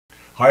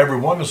Hi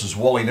everyone, this is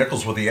Wally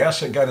Nichols with the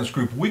Asset Guidance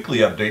Group weekly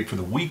update for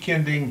the week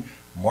ending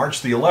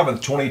March the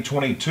 11th,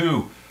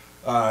 2022.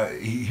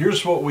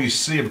 Here's what we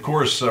see. Of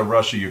course,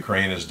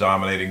 Russia-Ukraine is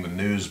dominating the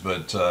news,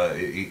 but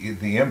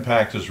the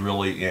impact is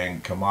really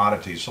in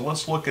commodities. So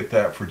let's look at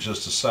that for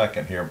just a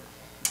second here.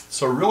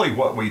 So really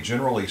what we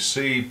generally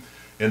see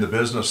in the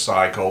business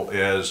cycle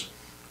is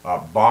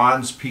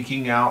bonds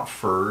peaking out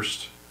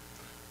first,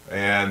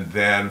 and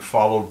then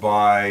followed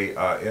by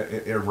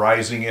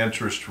rising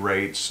interest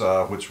rates,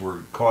 which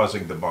were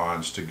causing the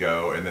bonds to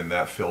go, and then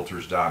that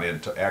filters down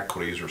into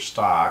equities or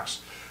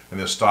stocks, and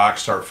the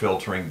stocks start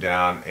filtering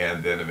down,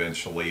 and then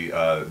eventually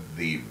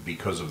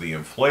because of the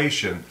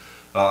inflation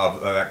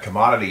that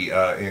commodity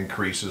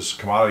increases,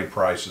 commodity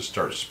prices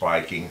start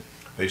spiking,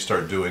 they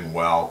start doing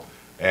well,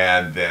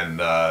 and then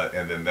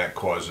that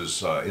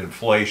causes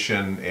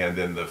inflation, and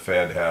then the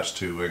Fed has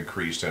to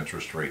increase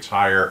interest rates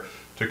higher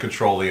to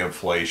control the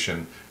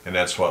inflation, and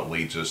that's what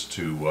leads us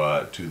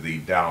to the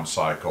down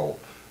cycle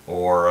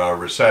or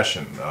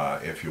recession,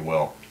 if you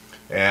will.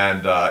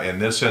 And in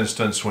this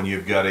instance, when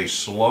you've got a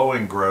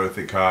slowing growth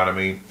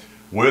economy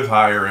with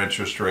higher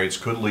interest rates,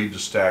 could lead to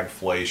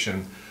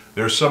stagflation.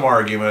 There's some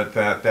argument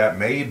that that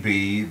may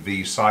be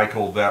the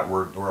cycle that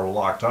we're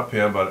locked up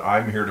in, but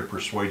I'm here to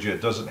persuade you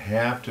it doesn't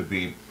have to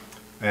be.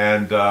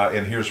 And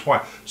here's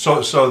why.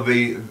 So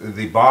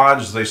the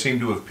bonds, they seem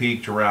to have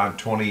peaked around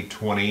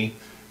 2020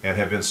 and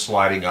have been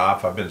sliding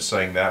off. I've been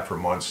saying that for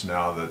months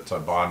now, that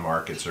bond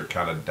markets are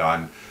kind of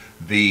done.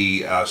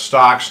 The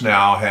stocks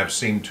now have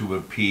seemed to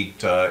have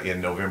peaked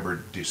in November,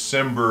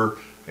 December,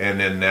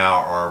 and then now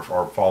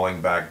are falling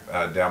back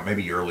down,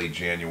 maybe early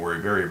January,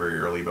 very, very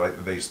early,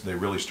 but they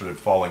really started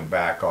falling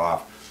back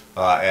off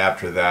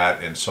after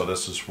that. And so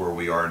this is where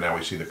we are now.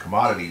 We see the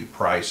commodity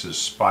prices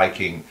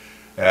spiking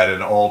at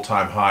an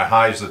all-time high,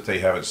 highs that they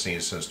haven't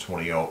seen since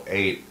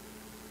 2008.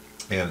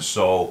 And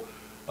so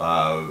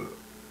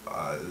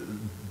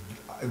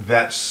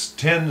that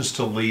tends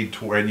to lead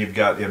to, and you've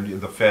got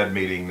the Fed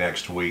meeting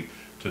next week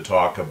to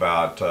talk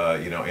about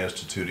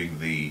instituting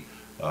the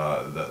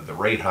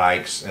rate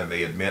hikes, and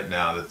they admit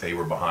now that they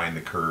were behind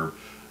the curve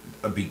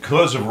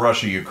because of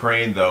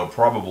Russia-Ukraine. Though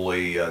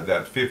probably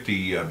that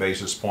 50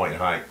 basis point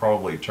hike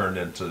probably turned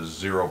into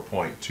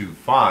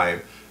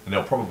 0.25, and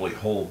they'll probably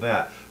hold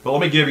that. But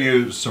let me give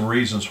you some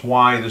reasons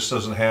why this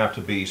doesn't have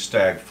to be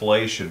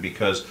stagflation,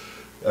 because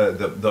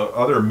the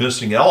other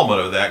missing element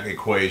of that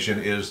equation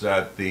is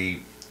that the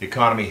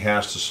economy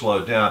has to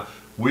slow down.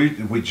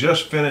 We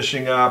just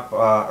finishing up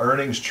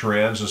earnings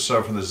trends, and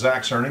so from the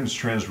Zacks earnings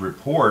trends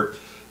report,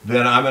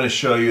 then I'm going to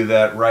show you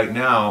that right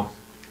now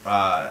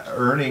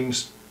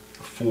earnings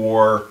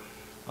for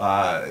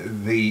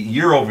the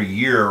year over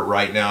year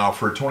right now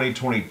for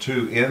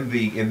 2022 in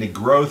the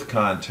growth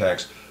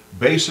context.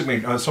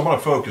 Basically, so I'm going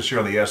to focus here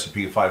on the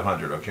S&P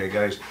 500, okay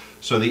guys?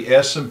 So the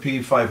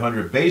S&P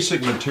 500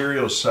 basic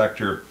materials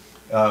sector,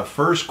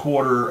 first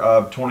quarter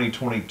of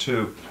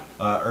 2022,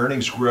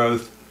 earnings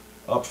growth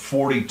up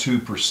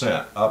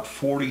 42%, up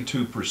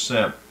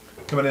 42%.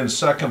 Coming in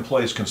second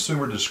place,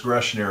 consumer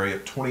discretionary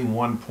at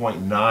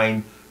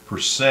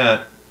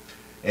 21.9%.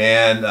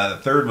 And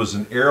third was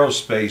in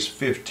aerospace,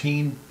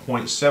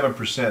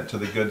 15.7% to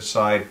the good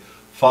side,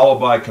 followed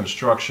by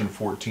construction,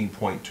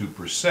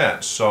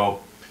 14.2%.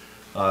 So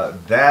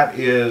that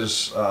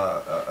is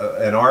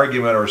an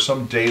argument or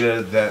some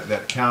data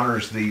that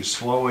counters the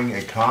slowing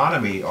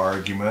economy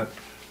argument.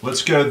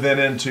 Let's go then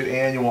into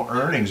annual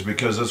earnings,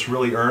 because that's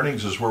really,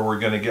 earnings is where we're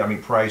going to get,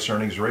 price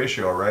earnings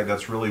ratio, right?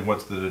 That's really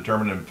what's the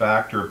determinant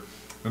factor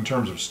in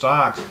terms of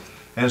stocks.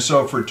 And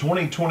so for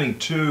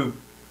 2022,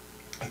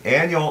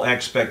 annual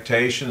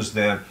expectations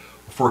then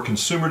for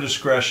consumer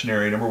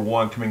discretionary, number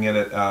one, coming in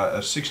at a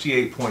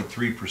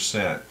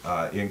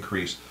 68.3%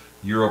 increase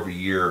year over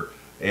year.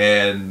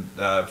 And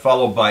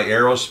followed by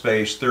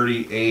aerospace,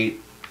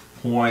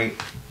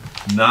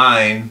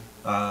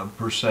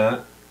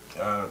 38.9%,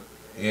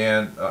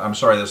 and I'm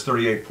sorry, that's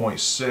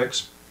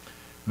 38.6.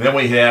 Then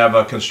we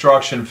have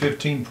construction,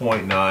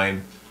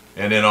 15.9,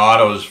 and then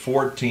autos,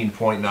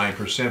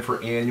 14.9%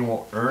 for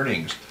annual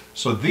earnings.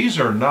 So these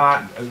are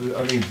not,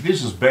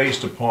 this is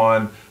based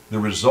upon the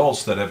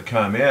results that have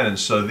come in, and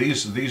so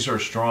these are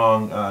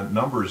strong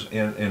numbers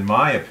in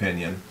my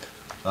opinion,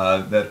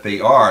 that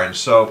they are. And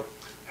so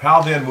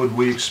how then would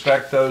we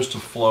expect those to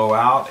flow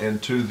out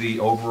into the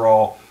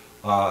overall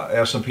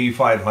S&P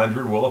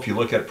 500? Well, if you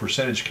look at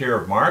percentage share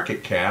of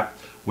market cap,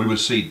 we would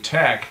see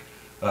tech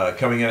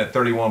coming in at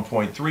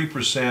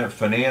 31.3%,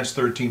 finance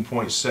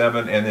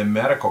 13.7%, and then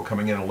medical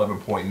coming in at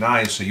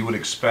 11.9%. So you would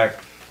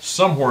expect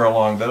somewhere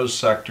along those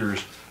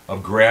sectors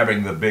of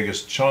grabbing the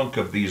biggest chunk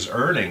of these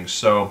earnings.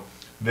 So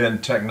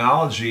then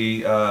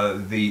technology,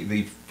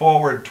 the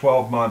forward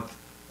 12-month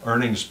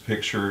earnings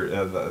picture,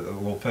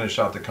 we'll finish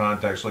out the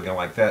context looking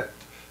like that.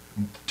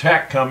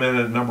 Tech come in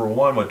at number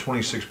one with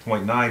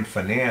 26.9%,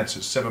 finance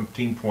at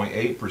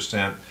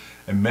 17.8%,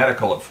 and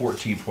medical at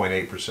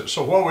 14.8%.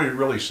 So what we're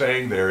really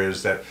saying there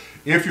is that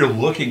if you're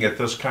looking at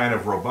this kind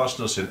of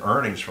robustness in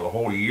earnings for the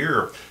whole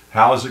year,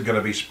 how is it going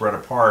to be spread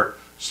apart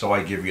so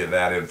I give you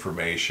that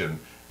information,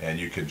 and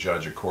you can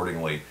judge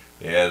accordingly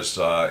as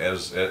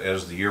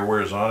the year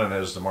wears on and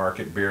as the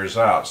market bears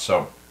out.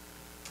 So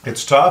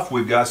it's tough.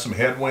 We've got some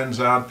headwinds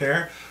out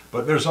there,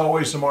 but there's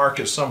always a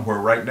market somewhere.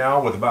 Right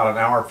now, with about an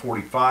hour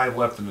 45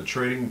 left in the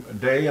trading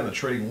day and the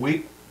trading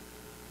week,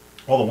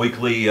 all the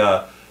weekly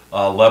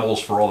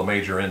levels for all the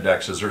major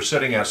indexes are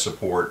sitting at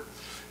support.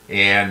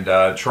 And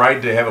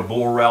tried to have a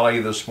bull rally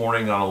this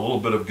morning on a little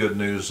bit of good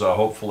news,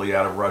 hopefully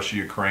out of Russia,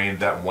 Ukraine.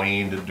 That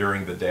waned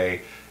during the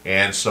day,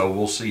 and so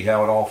we'll see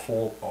how it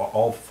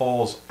all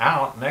falls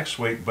out next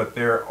week. But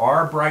there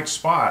are bright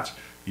spots.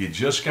 You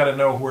just got to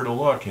know where to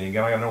look, and you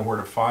got to know where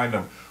to find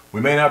them.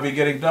 We may not be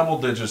getting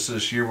double digits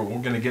this year, but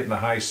we're going to get in the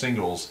high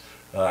singles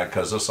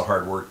because that's the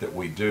hard work that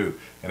we do,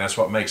 and that's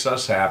what makes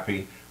us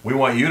happy. We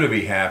want you to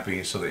be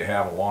happy so that you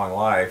have a long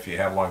life, you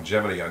have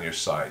longevity on your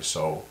side.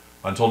 So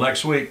until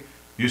next week,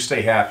 you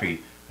stay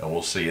happy, and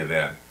we'll see you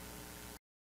then.